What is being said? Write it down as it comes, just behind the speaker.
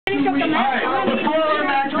Alright, before the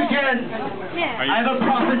match begins, I have a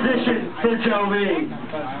proposition for Joey.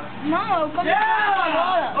 No, come Yeah!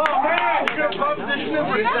 on. Oh man, you're gonna proposition him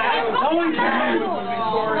for that? No one cares!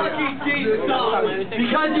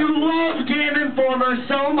 Because you love Game Informer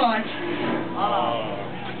so much,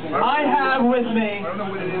 I have with me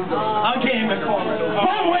a Game Informer.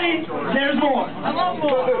 But wait, there's more.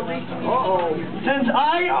 Since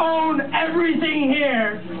I own everything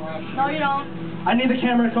here, No, you don't. I need the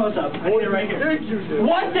camera close up. I need it right here.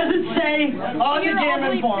 What does it say on the Game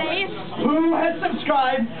Informer? Who has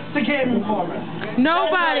subscribed to Game Informer?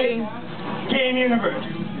 Nobody. Game Universe.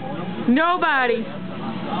 Nobody.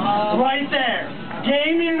 Right there.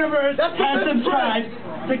 Game Universe has subscribed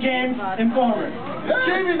to Game Informer.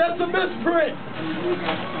 Jamie, that's a misprint.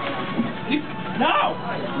 No.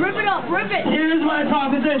 Rip it up, rip it. Here's my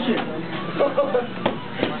proposition.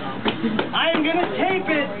 I am going to tape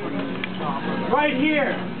it right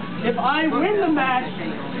here. If I win the match,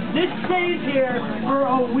 this stays here for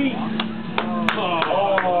a week. If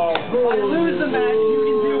I lose the match, you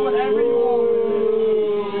can do whatever you want.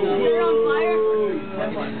 You're on fire?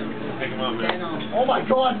 Take him on, man. Oh my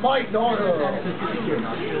God, Mike, no.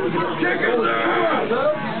 Kick his ass.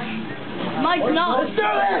 Mike, no. Let's do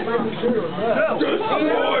this! No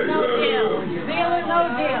deal. Deal or no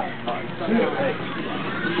deal.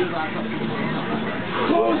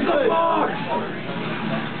 Close the box.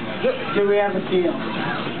 Do we have a deal?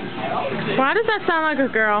 Why does that sound like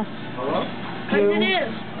a girl? Because it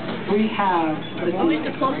is. We have a deal. Always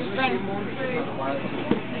the closest thing.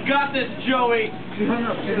 Got this, Joey.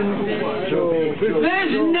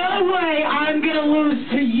 There's no way I'm gonna lose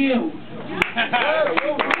to you.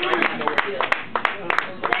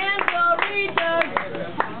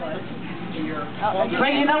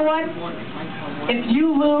 But you know what? If you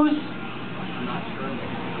lose,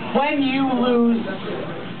 when you lose,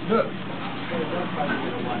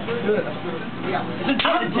 it's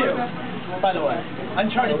Uncharted 2, by the way.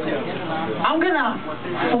 Uncharted 2. I'm gonna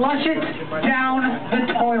flush it down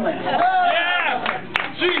the toilet. Yeah!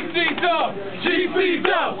 GC Dub! GC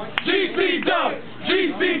Dub! GC Dub!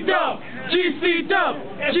 GC Dub! GC Dub!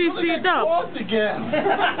 GC Dub! Walked again.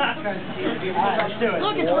 Let's do it.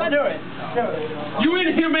 Look, it's Let's red. do it. You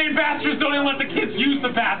inhumane bastards don't even let the kids use the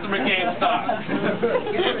bathroom at GameStop.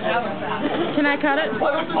 Can I cut it?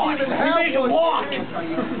 Why don't you even You have made it one? walk.